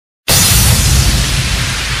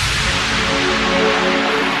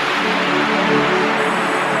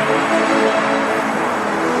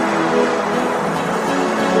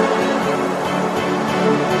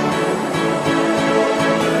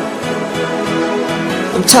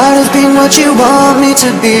I'm tired of being what you want me to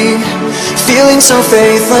be, feeling so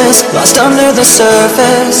faithless, lost under the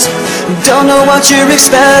surface. Don't know what you're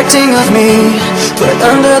expecting of me, but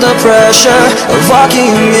under the pressure of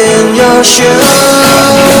walking in your shoes,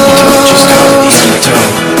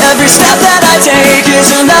 every step that I take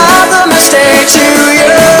is another mistake to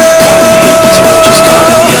you,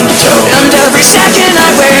 and every second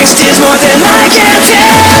I waste is more than I can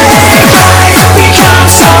take. I've become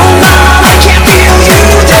so numb, I can't feel you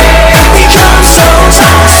there. Become so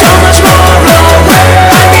tired, so much more aware.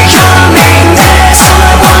 I'm becoming this, all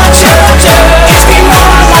I want to do is be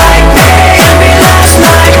more like me and be less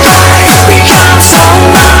like I've become so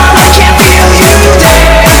numb, I can't feel you there.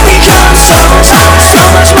 Become so tired, so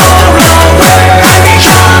much more aware. I'm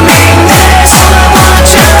becoming this, all I want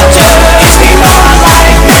to do is be more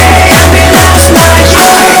like me and be less like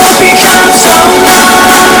I've become so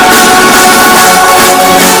numb.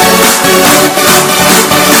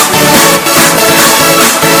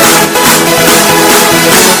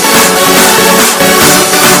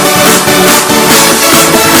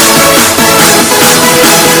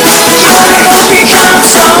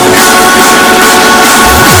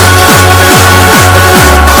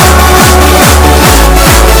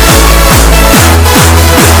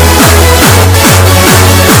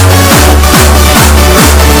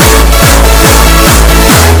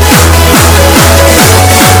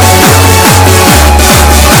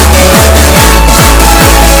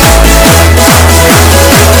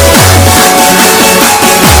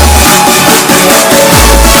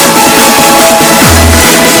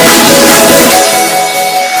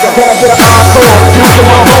 Can I get an encore? You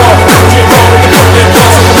come on home. Get wrong with the Brooklyn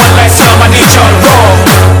Bros. One last time, I need y'all to roll.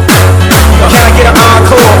 Can I get an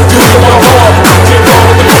encore? You come on home. Get wrong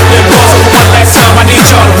with the Brooklyn Bros. One last time, I need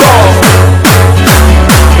y'all to roll.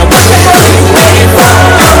 Now what the hell are you waiting for?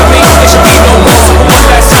 I mean, it should be no more. So one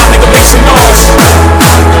last time, nigga, make some noise.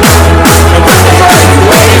 Now what the hell are you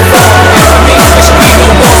waiting for? I mean, it should be no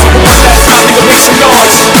more. So one last time, nigga, make some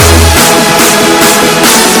noise.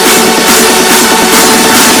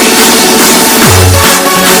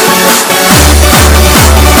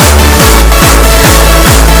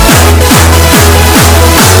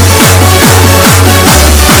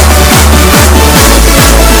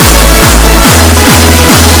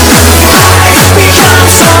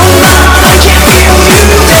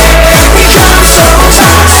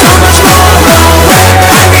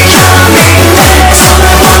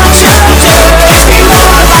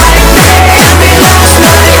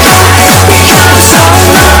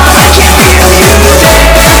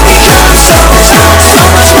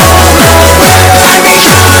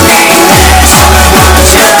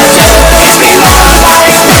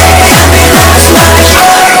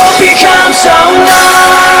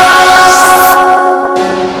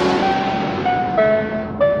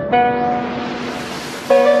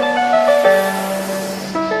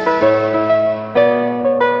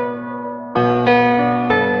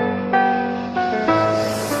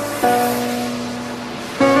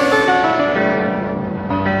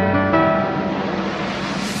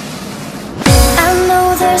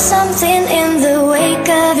 There's something in the wake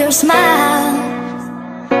of your smile.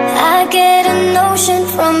 I get a notion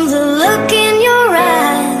from the look in your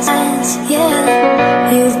eyes.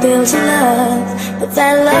 Yeah, you've built a love, but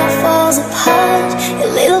that love falls apart. A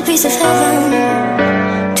little piece of heaven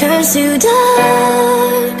turns to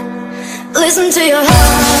dark. Listen to your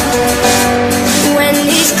heart when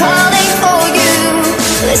he's calling for you.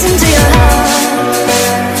 Listen to your heart.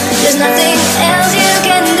 There's nothing else you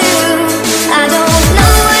can do. I don't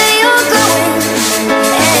know where you're going,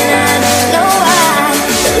 and I don't know why,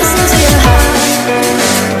 but listen to your heart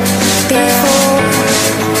before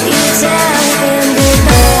you tell him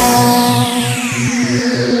goodbye.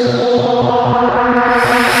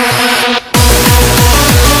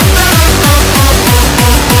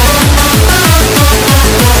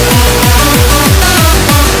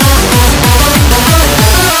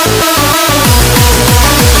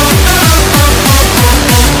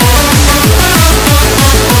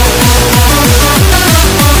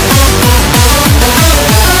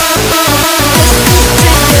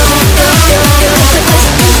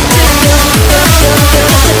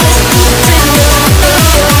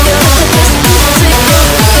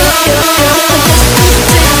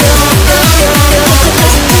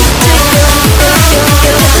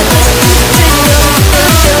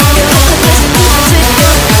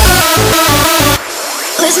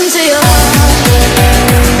 Listen to your heart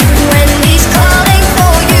when he's calling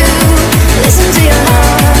for you. Listen to your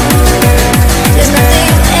heart. There's nothing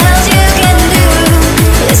else you can do.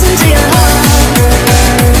 Listen to your heart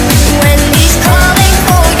when he's calling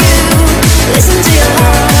for you. Listen to your heart.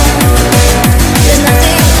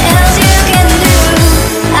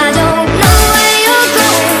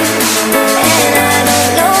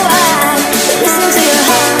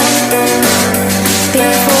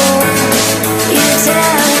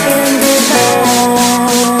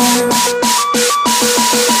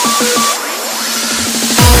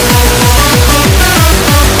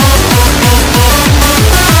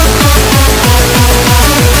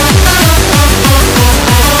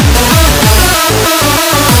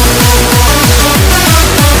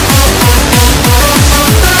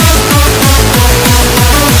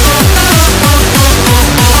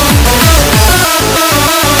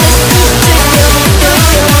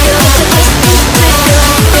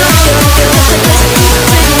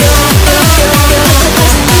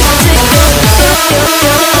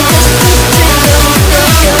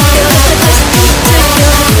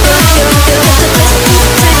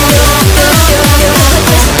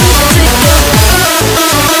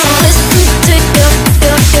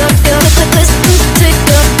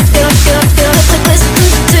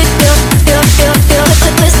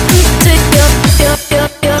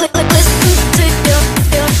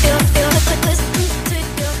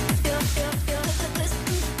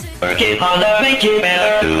 Work it harder, make it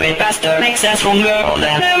better. Do it faster, makes us stronger. All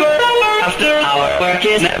that never over. After our work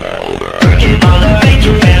is never over. Work it harder, make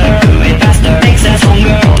it better. Do it faster, makes us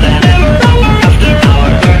stronger. All that never over. After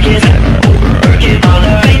our work is never over. Work it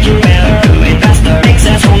harder, make it better. Do it faster, makes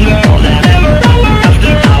us stronger. All that never over.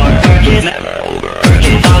 After our work is never over. Work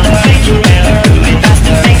it harder, make it better. Do it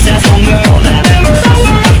faster, makes us stronger. All that never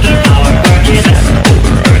over. After our work is never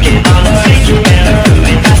over.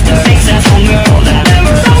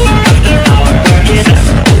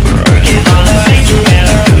 Work it harder, make it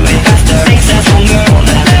better. Do it faster, makes us stronger. All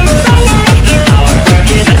that never over. After our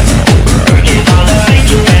work is never over. Work it harder,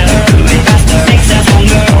 make it better. Do it faster, makes us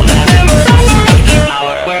stronger. All that never over. After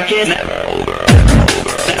our work is never over.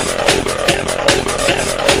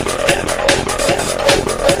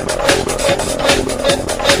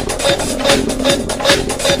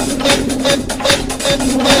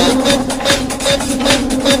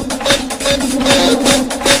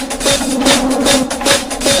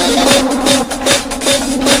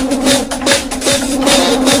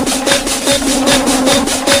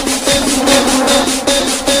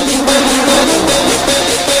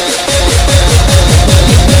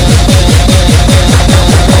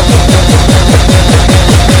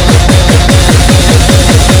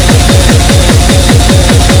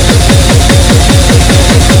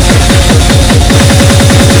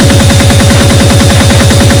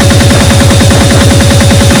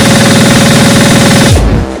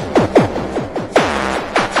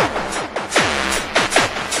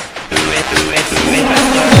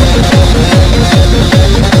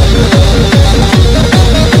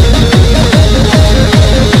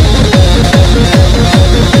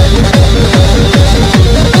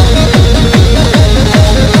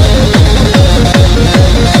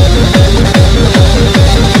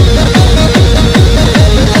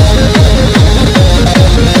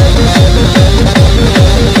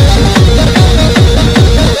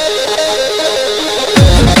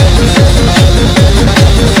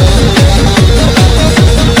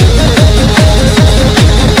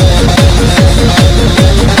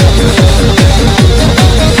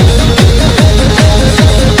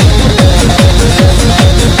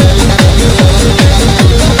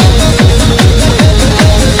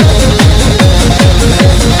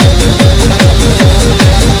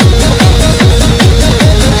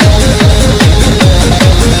 Work it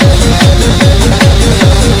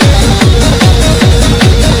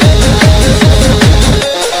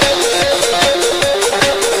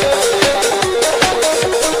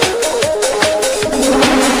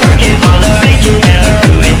harder, make it better.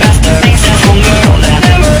 Do it faster, makes us stronger. All that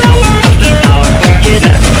never over.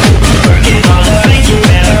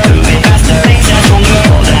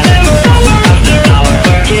 After our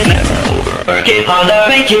work is never over.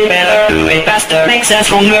 Makes us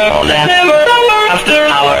stronger. All that never over. After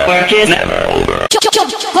our work is never over.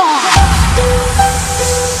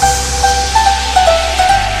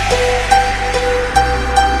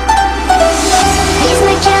 Here's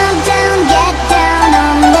my countdown, get down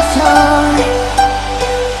on the floor.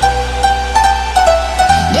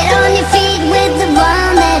 Get on your feet with the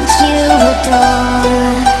one that you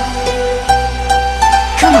adore.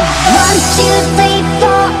 Come on, 1, 2, 3, 4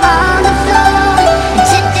 on the floor.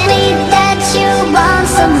 Tiffany, that you want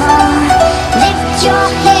some more. Lift your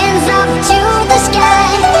hands up to the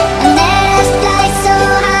sky and let us fly.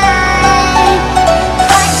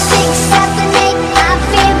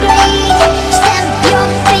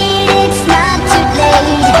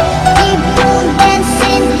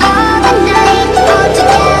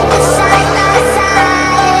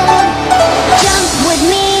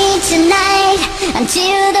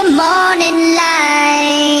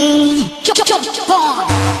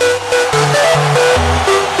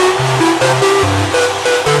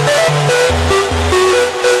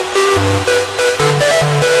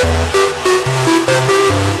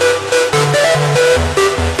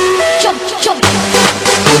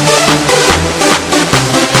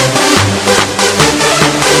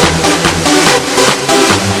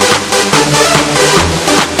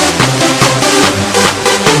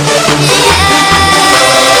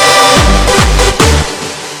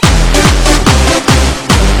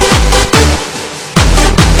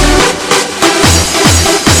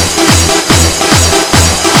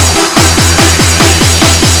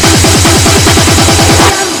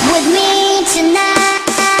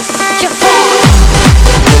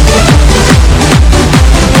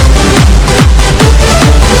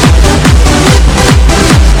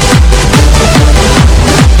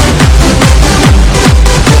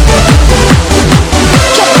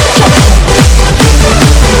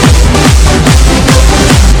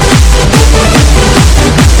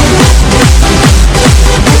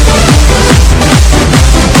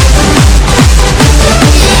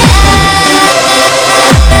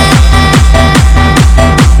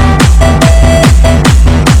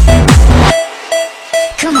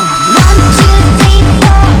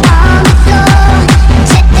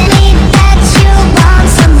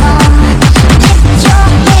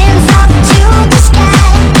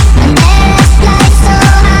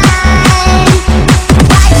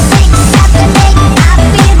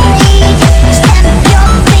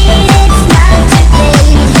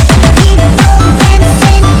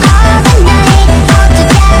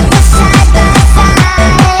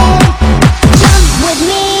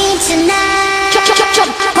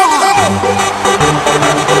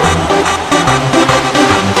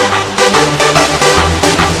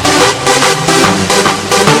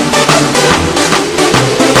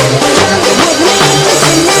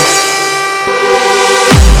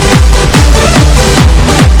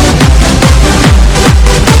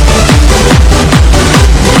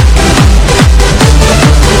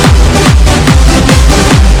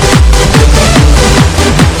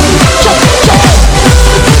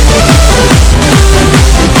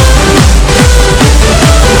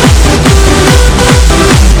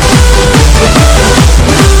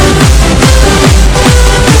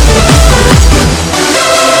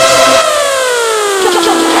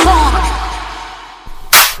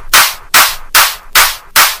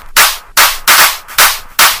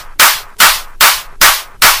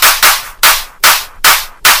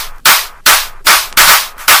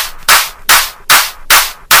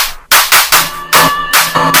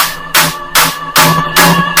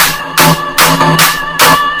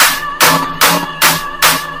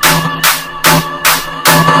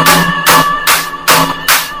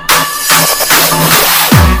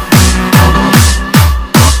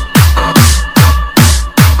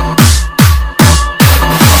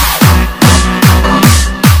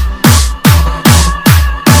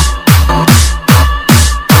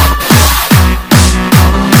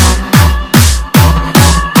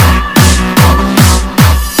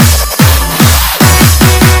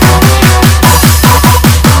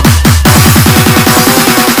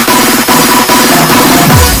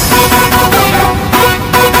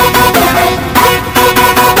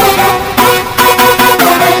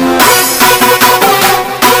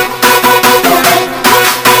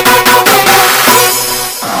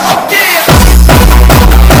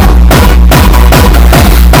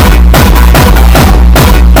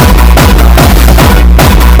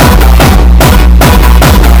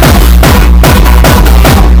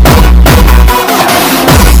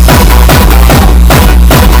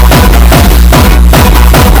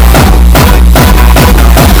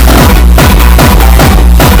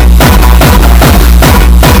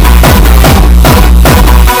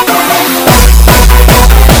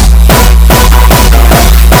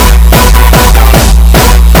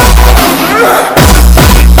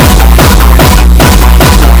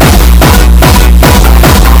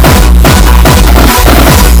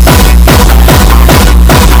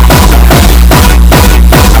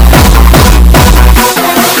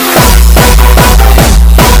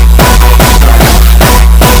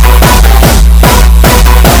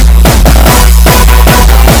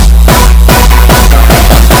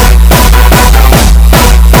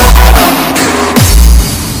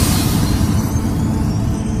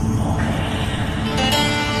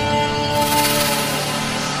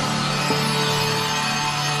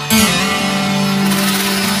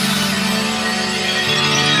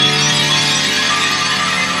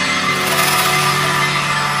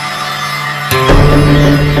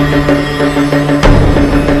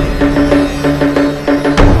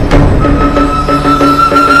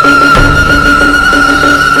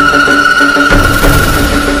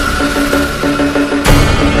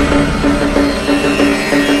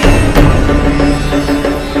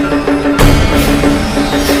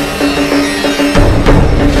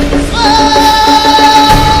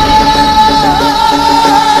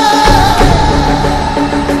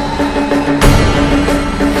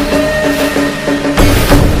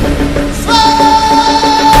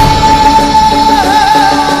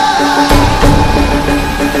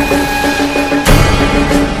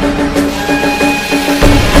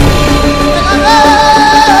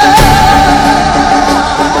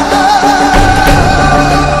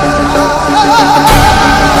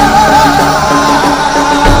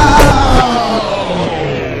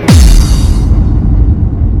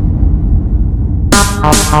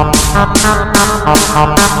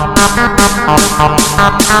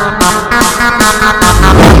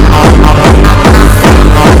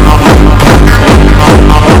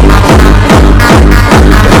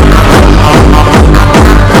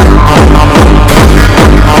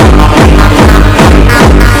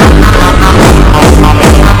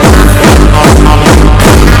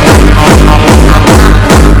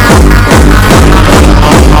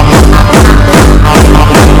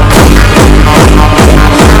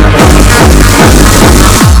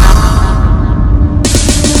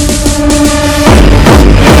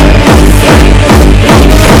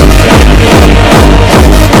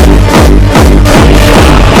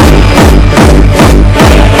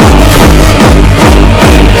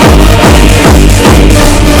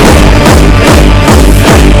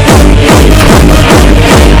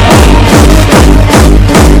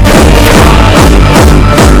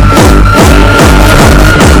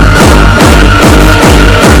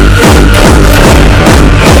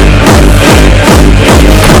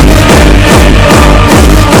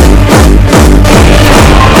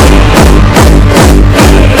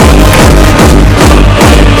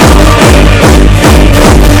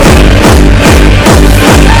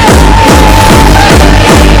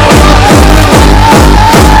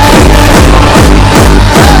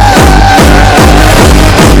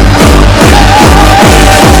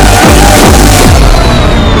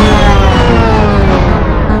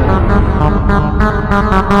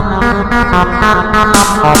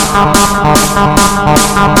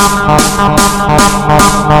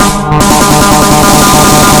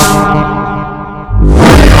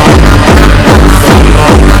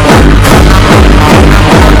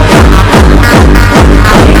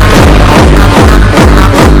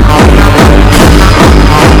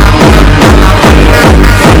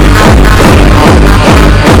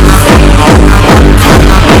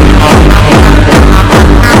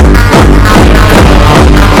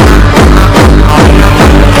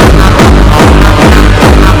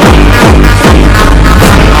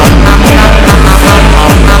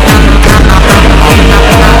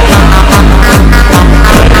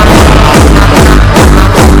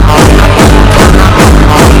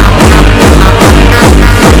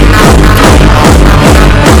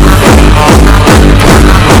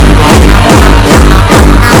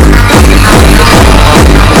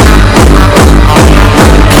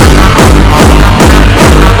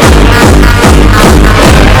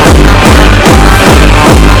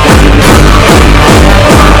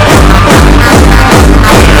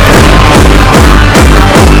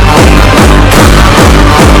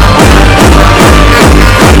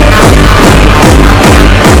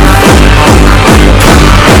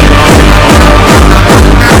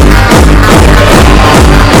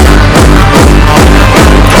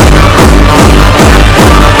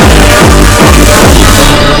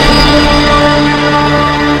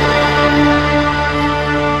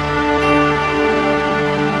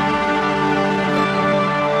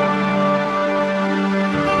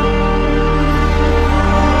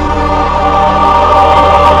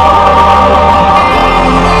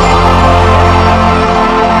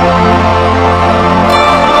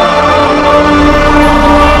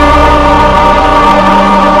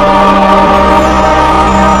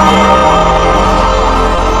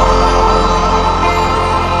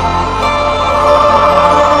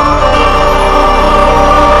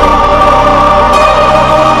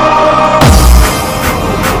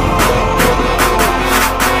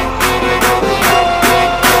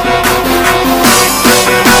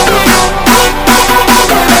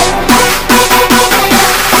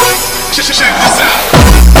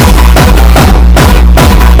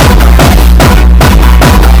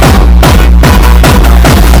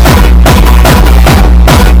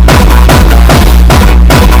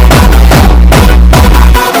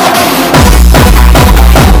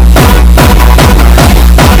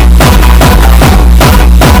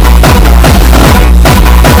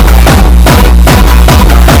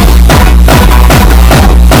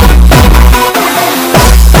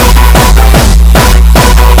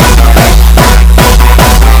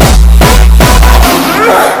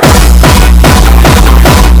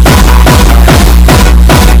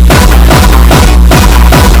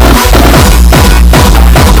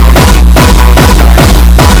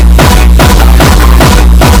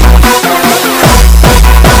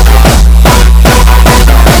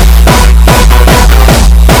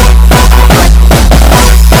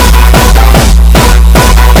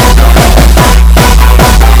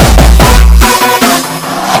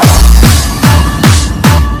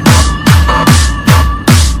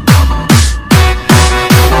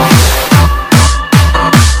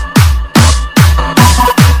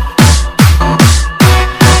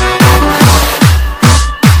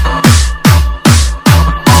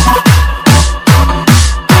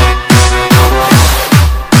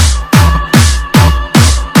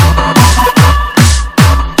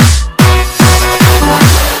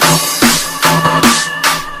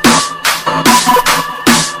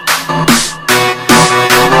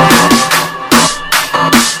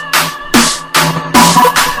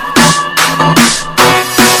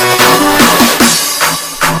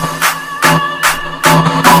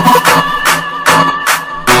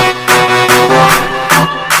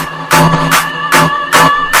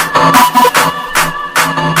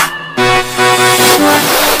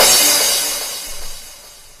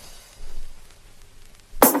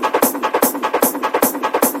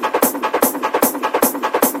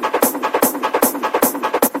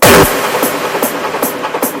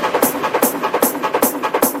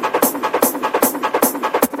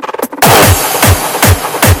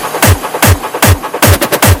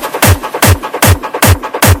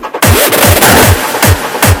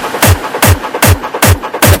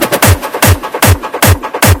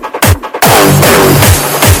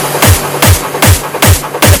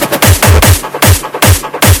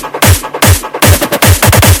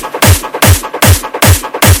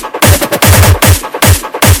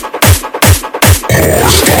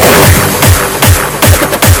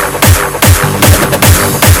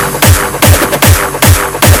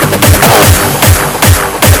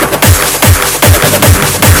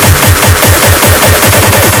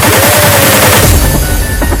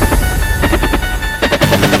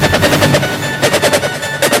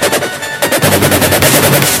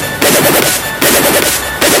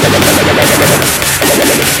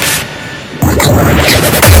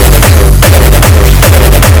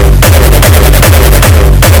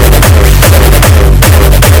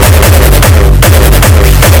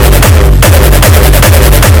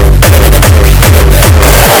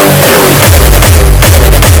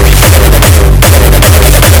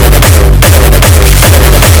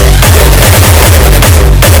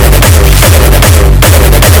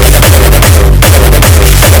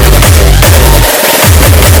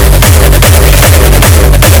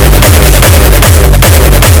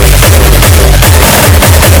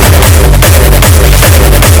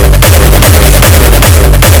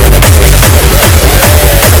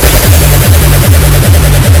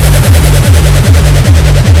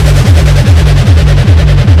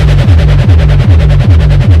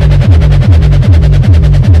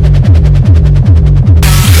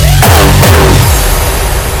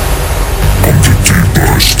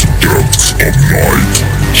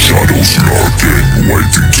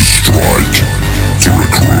 waiting to strike, to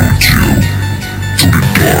recruit you to the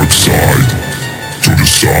dark side, to the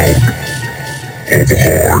sound of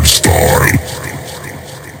hardstyle.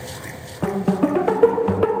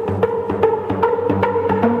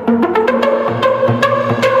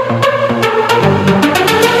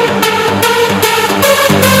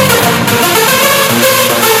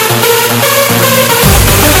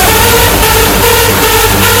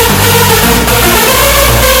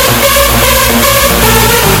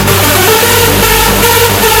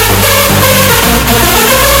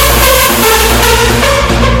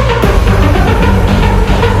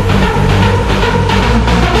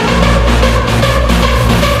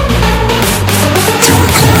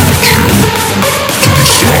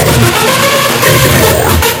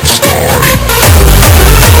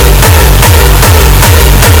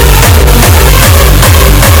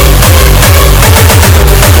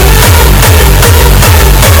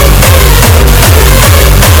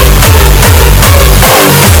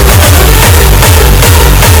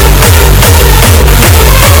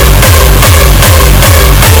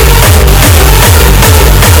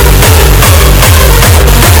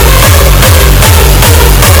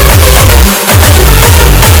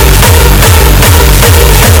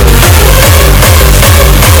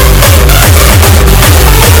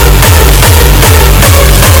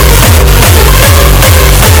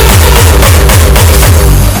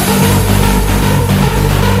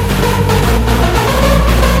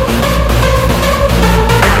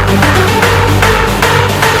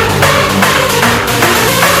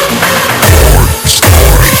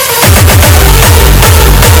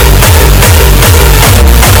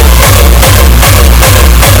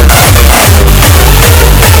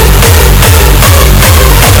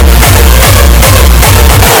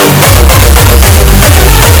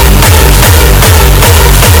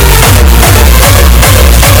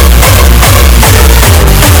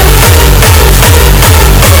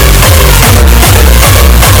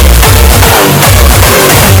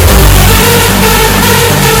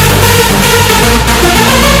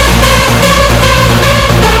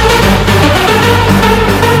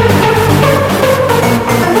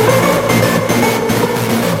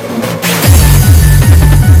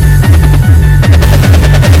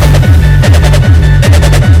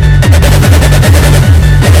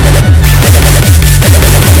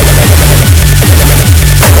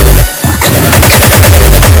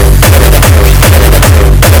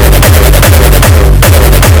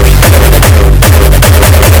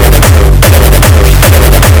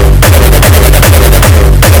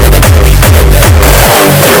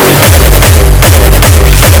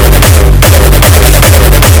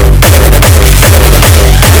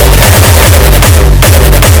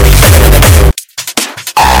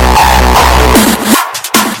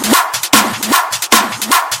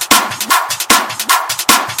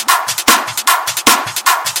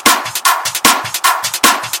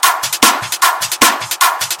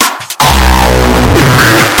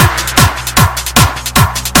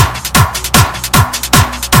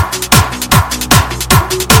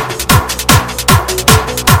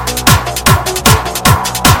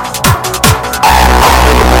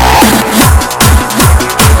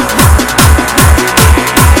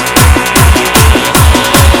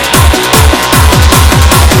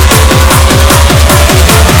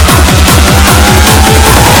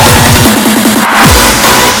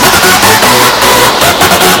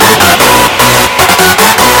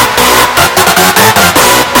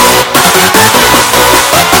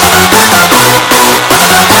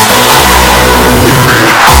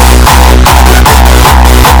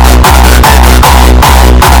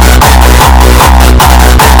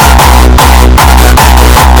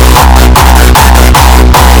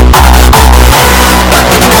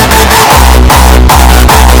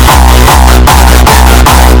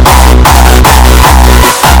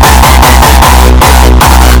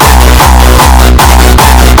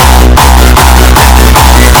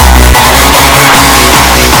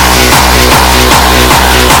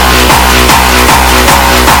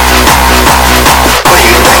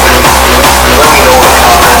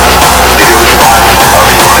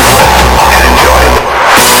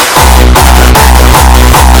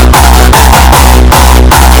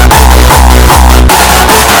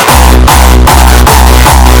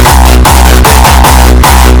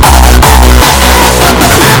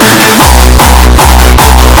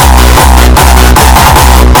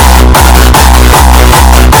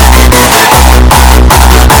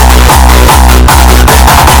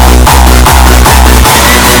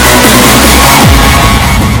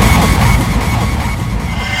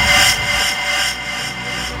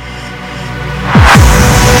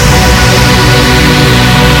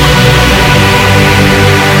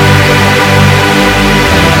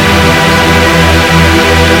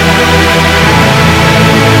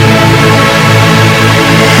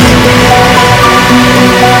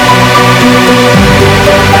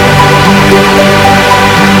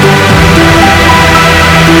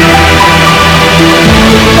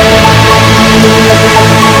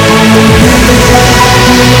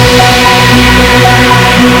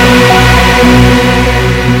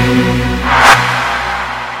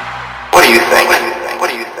 do you think?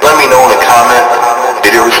 Let me know in a comment,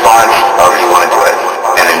 video response, however you want to do it,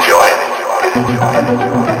 and enjoy.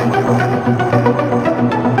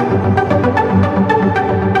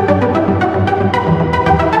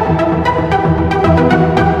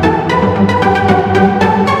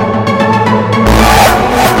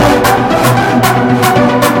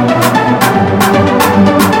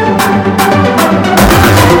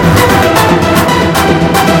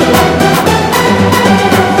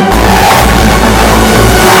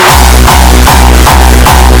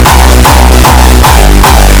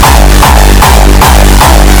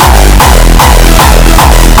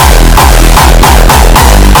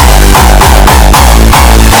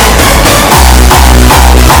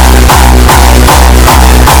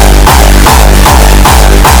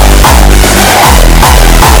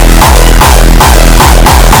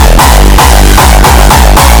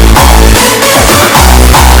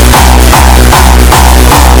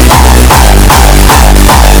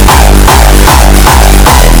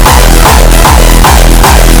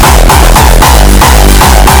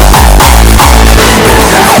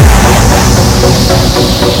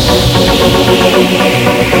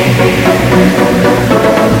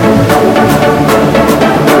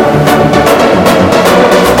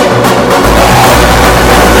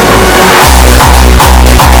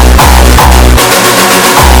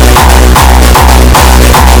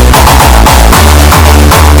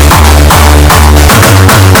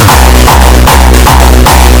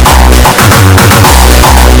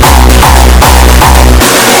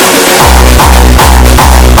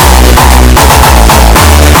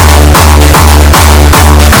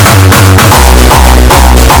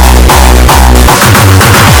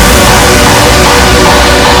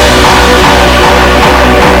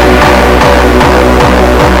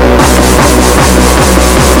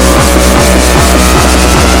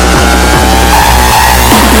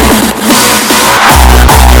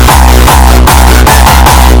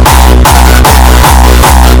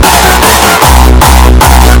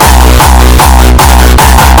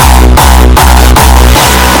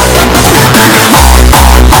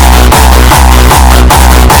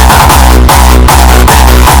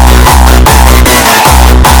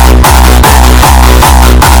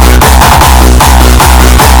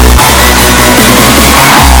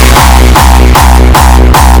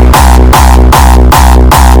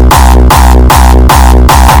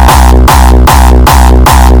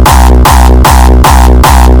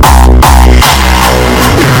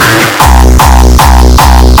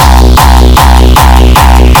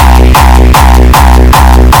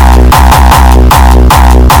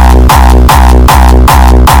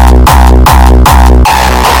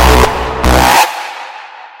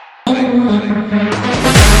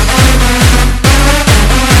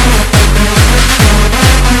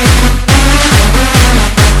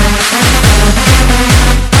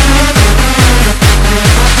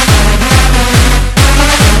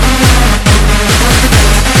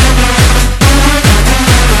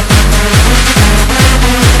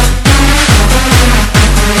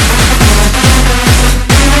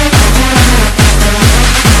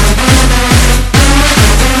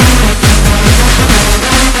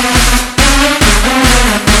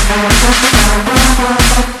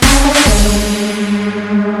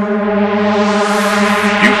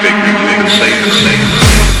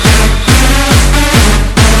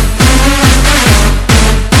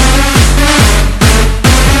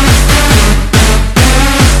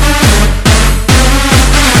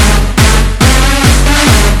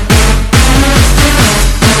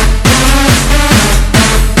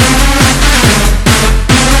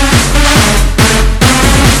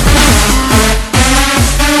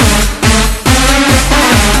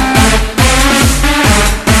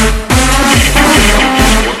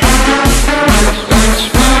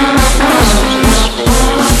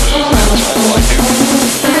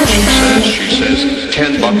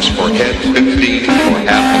 $10 for head, 15 for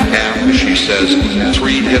half and half. She says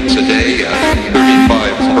 3 hits a day at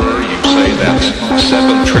 35 per. You say that's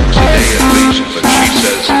 7 tricks a day at least. But she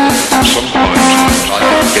says sometimes I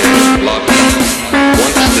get lucky.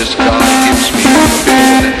 Once this guy gives me $1.5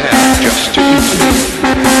 billion just to eat me.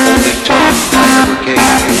 Only time I ever gained.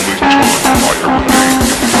 Only time I ever gained.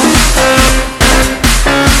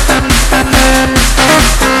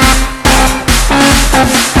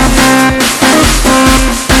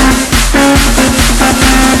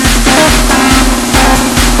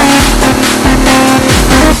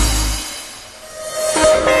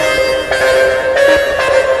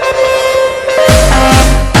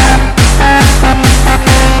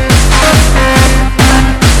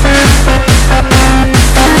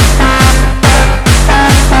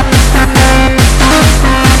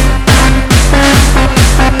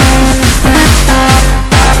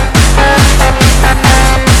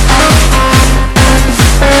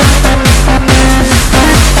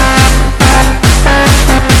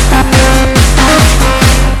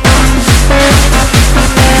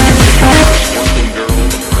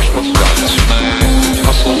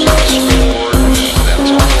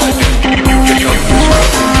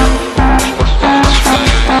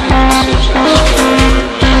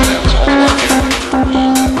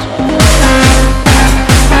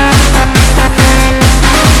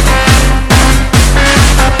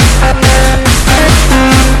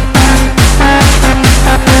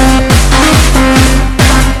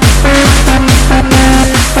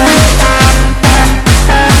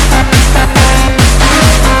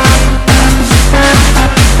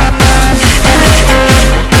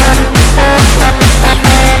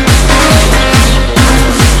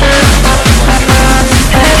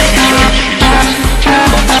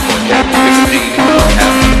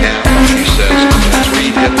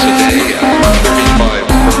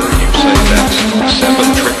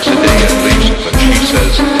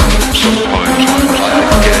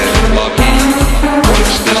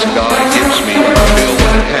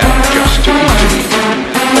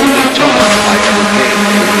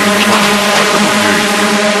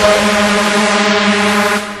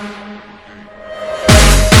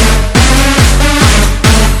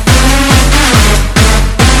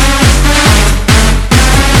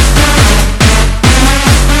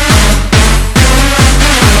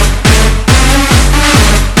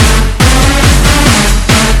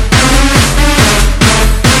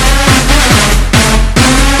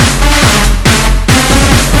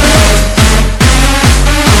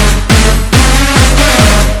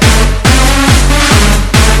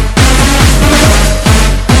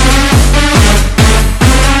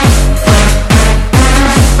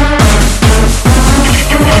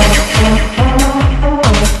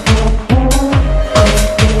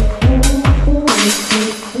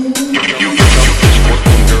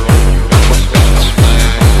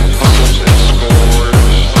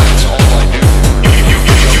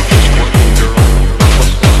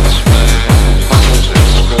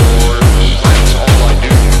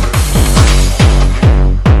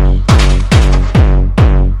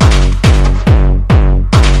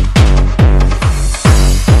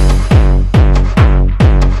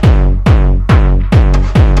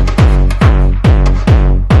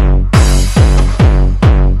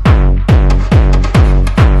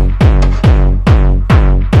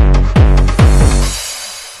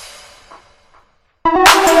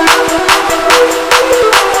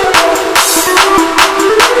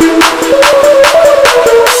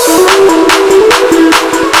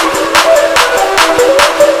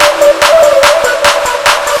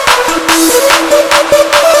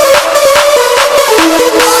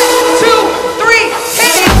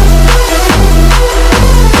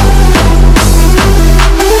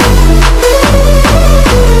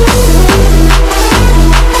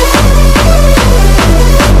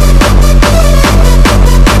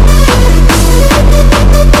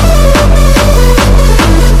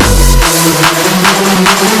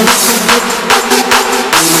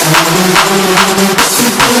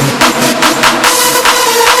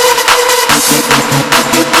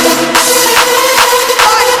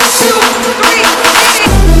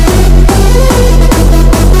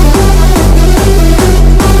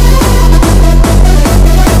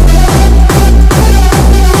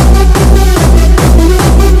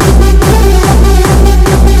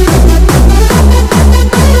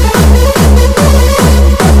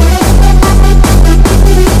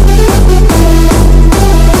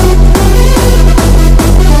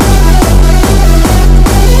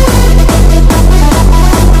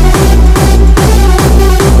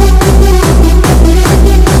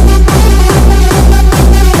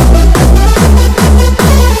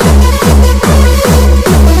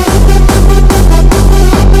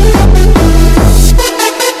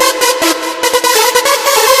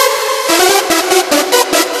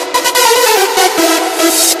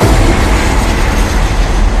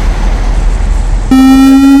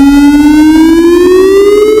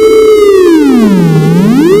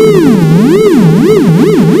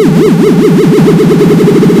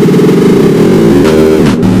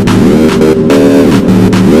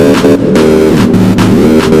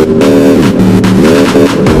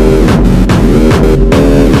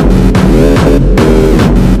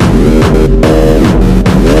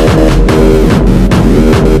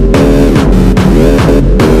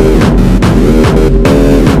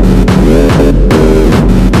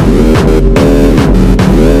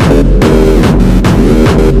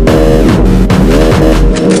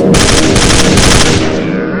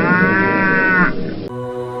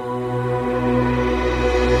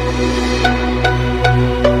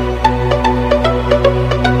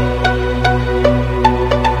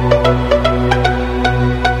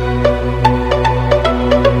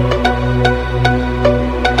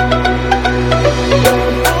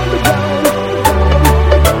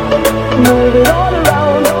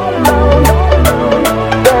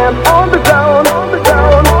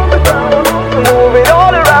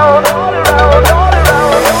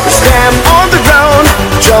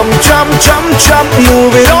 jump, jump, jump, jump,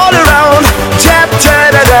 move it all around. Tap,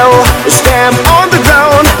 tap, da, da, stamp on the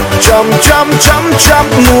ground. Jump, jump, jump, jump,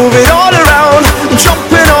 move it all around.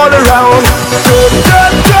 Jumping all around. Jump,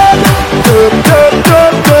 jump, jump, jump, jump,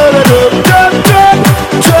 jump, jump,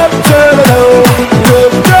 jump, jump,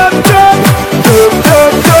 jump, jump, jump,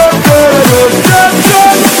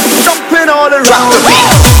 jumping all around.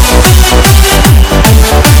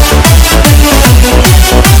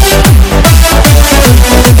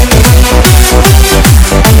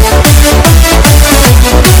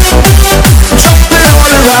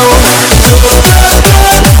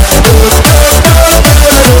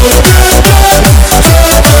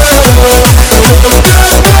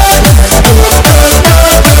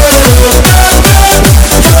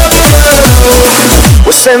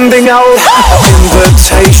 Sending out an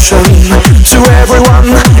invitation to everyone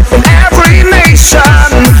in every nation.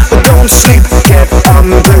 Don't sleep, get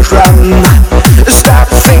on the run.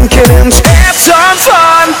 Stop thinking and have some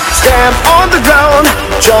fun. Stand on the ground,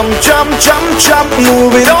 jump, jump, jump, jump,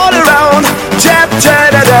 move it all around. Tap,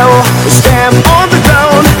 tap, da, da. Stand on the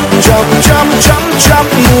ground, jump, jump, jump, jump,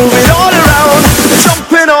 move it all around.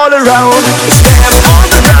 Jumping all around. Stand on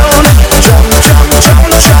the ground, jump, jump, jump,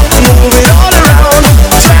 jump, move it all around.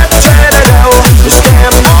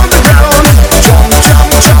 Stand on the ground, jump,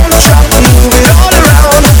 jump, jump, jump, move it all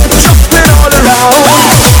around, jumping all around.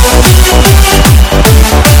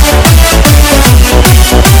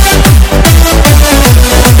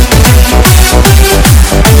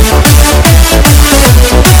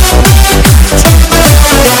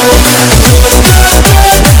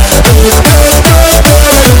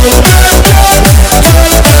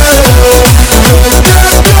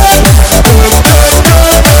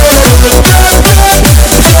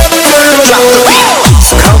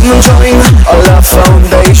 Join a love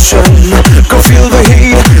foundation. Go feel the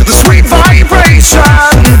heat, the sweet vibration.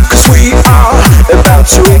 Cause we are about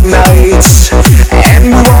to ignite, and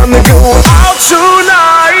we wanna go out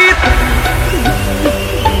tonight.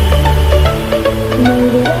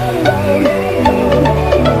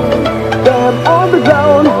 Stand on the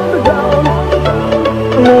ground,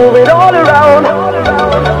 move it all around.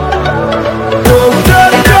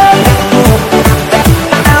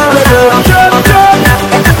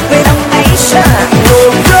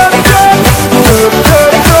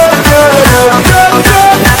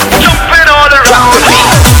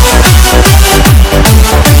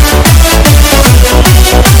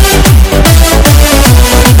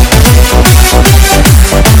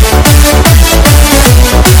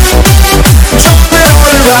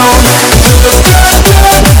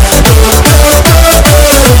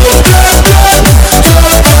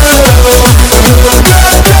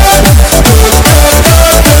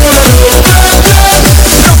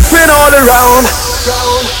 Around.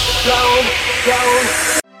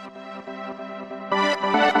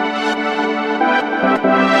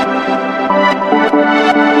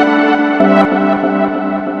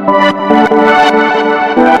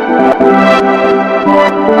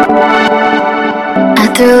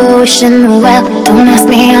 I threw a wish in the well. Don't ask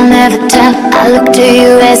me, I'll never tell. I looked to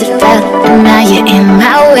you as it fell, and now you're in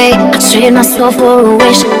my way. I trade my soul for a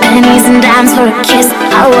wish, pennies and dimes for a kiss.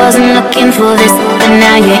 I wasn't looking for this, but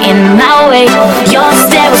now you're in my way. Your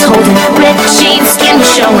stare was holding, ripped jeans, skin was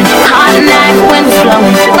showing, hot night, wind was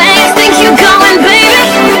blowing. Where you think you're going, baby?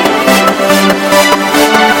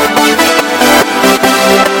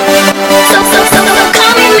 So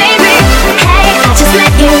call me maybe. Hey, I just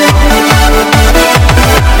met you.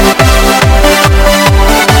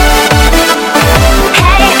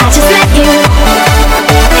 Hey, I just met you.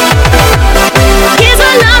 Here's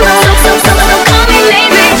my number. So call me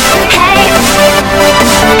maybe. Hey,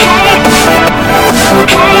 hey.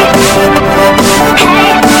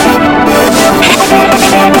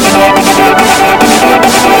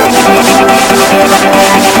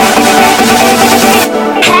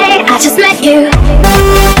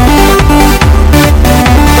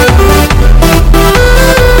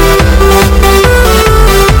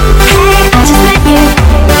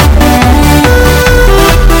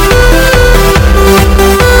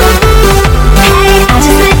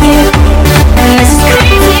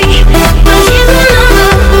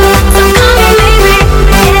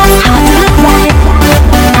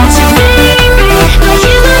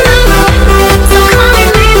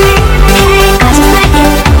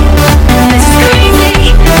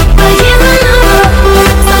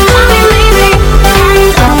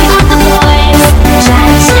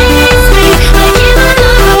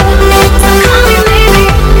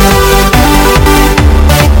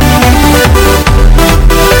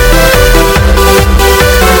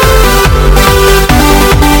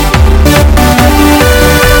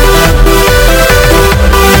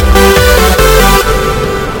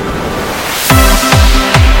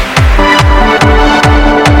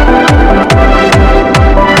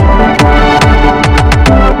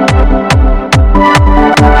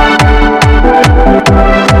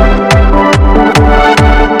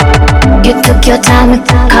 time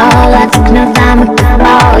without call. I took no time at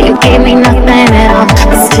all. You gave me nothing at all,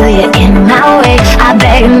 but still you're in my way. I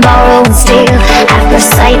beg and borrow and steal at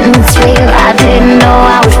first sight, and it's real. I didn't know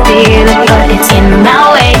I would feel it, but it's in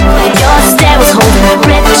my way. Your stare was holding,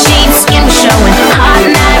 ripped jeans, skin was showing. Hot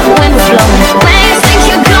night, wind was blowing. Where you think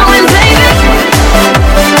you're going, baby?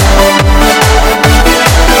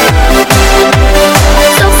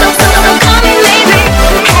 So call me maybe.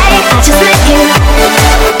 Hey, I just met you.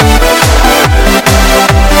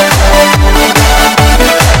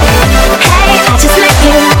 Hey, I just met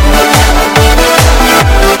you.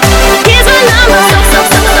 Here's my number. So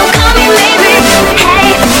call me maybe. Hey,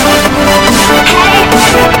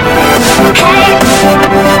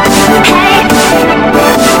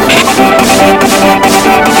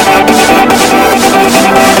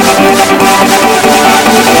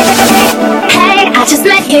 hey, I just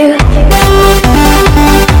met you.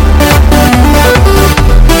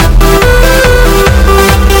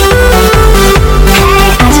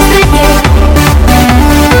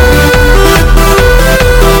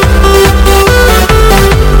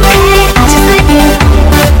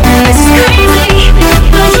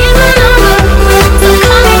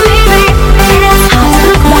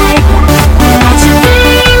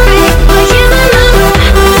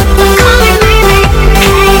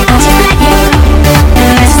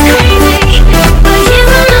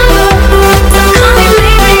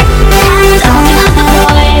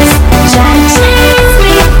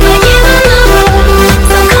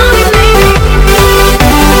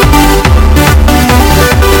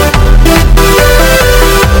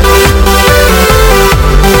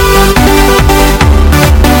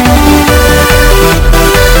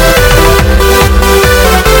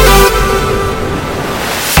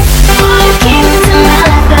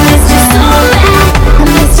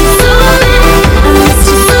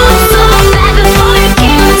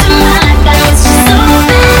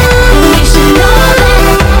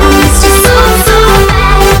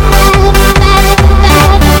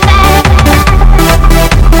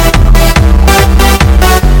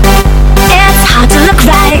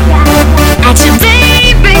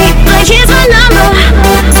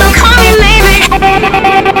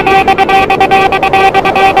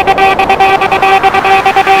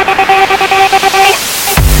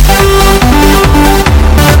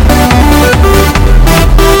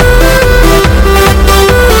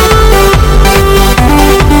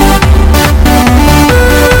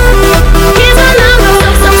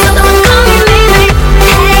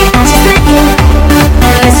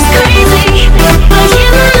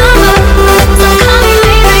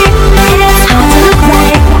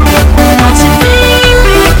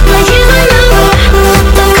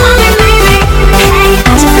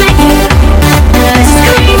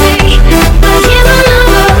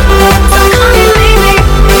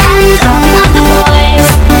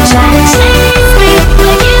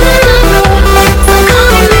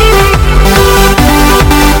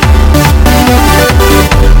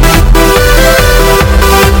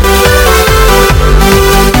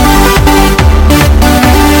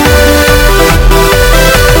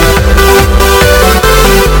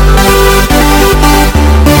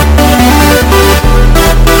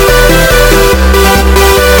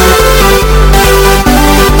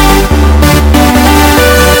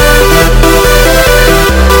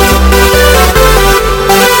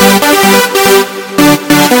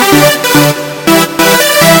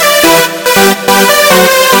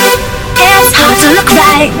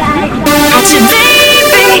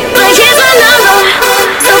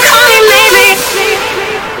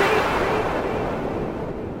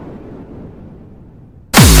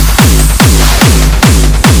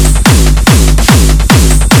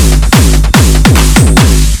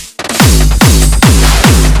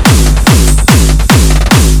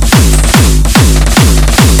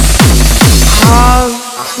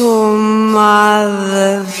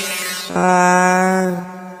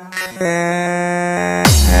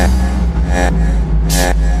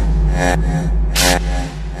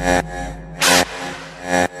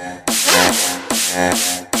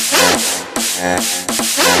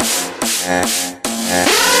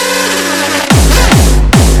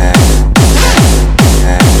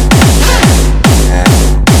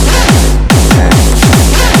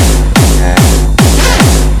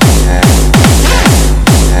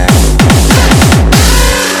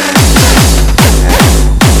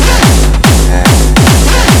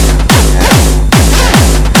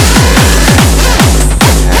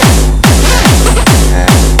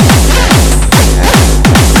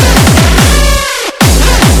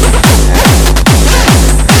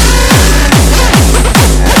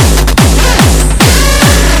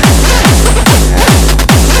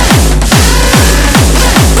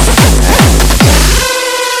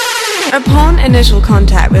 initial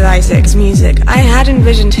contact with Isaac's music, I had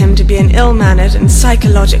envisioned him to be an ill-mannered and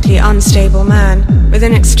psychologically unstable man with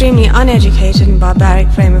an extremely uneducated and barbaric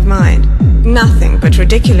frame of mind. Nothing but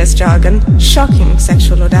ridiculous jargon, shocking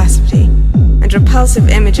sexual audacity, and repulsive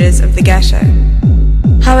images of the ghetto.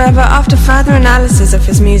 However, after further analysis of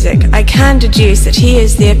his music, I can deduce that he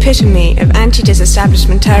is the epitome of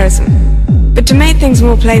anti-disestablishment terrorism. But to make things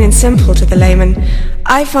more plain and simple to the layman,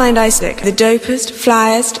 I find Isaac the dopest,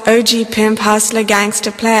 flyest, OG pimp, hustler,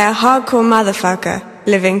 gangster, player, hardcore motherfucker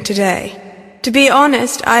living today. To be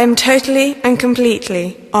honest, I am totally and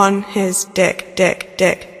completely on his dick, dick,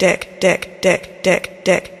 dick, dick, dick, dick,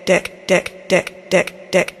 dick, dick, dick, dick, dick, dick,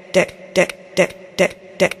 dick, dick, dick.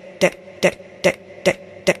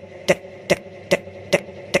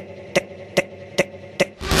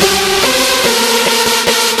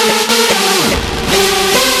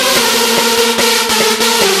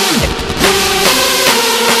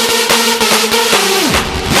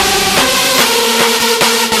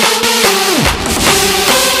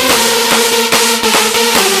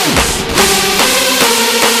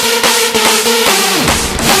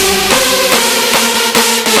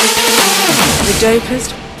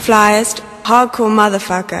 Dopest, flyest, hardcore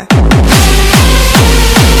motherfucker.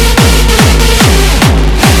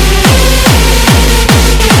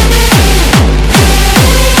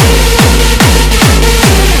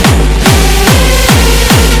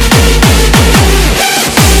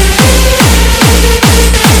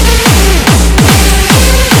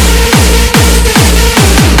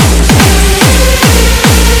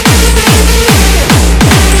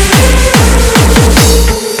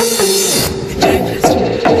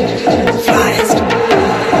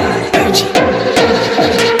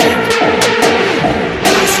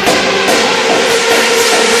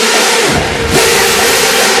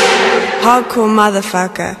 Hardcore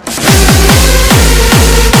motherfucker.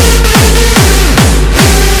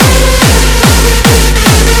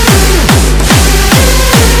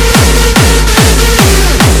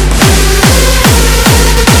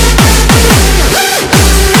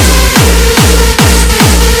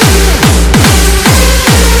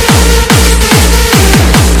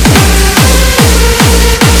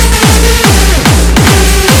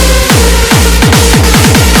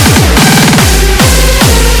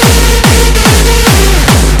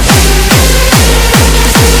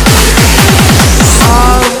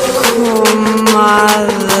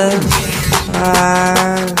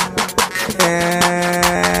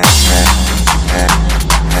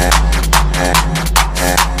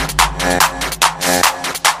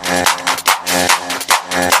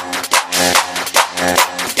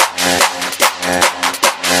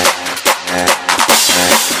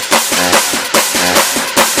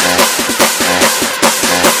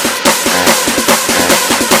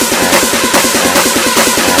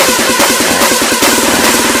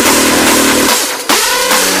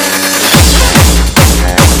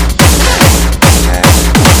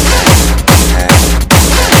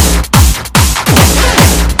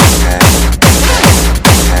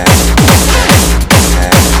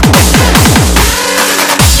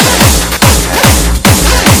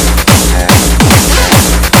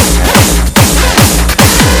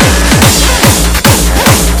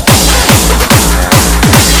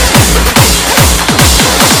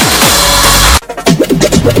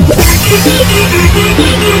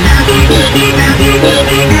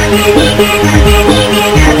 We'll be right back.